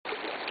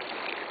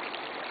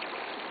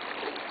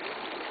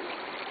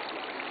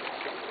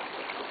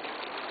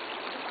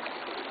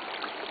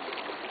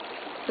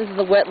This is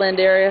the wetland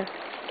area,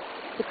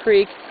 the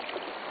creek,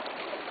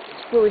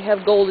 where we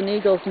have golden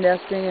eagles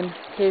nesting and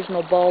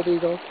occasional bald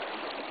eagles.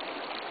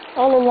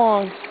 All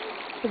along,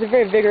 there's a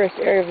very vigorous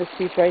area of the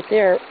Seep right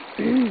there.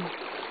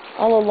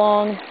 All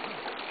along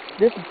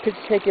this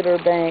particular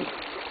bank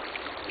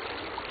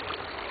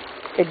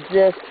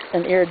exists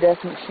an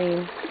iridescent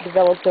sheen,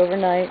 develops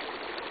overnight,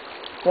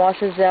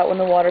 washes out when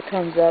the water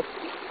comes up,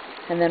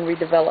 and then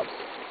redevelops.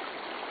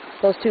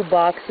 Those two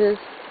boxes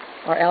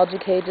are algae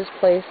cages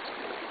placed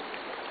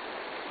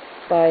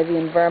by the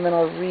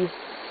Environmental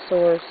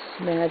Resource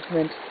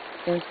Management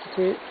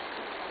Institute.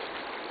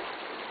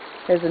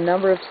 There's a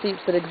number of seeps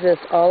that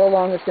exist all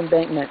along this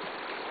embankment.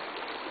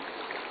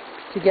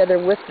 Together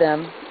with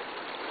them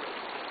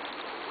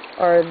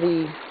are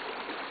the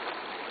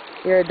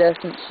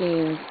iridescent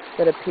sheens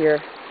that appear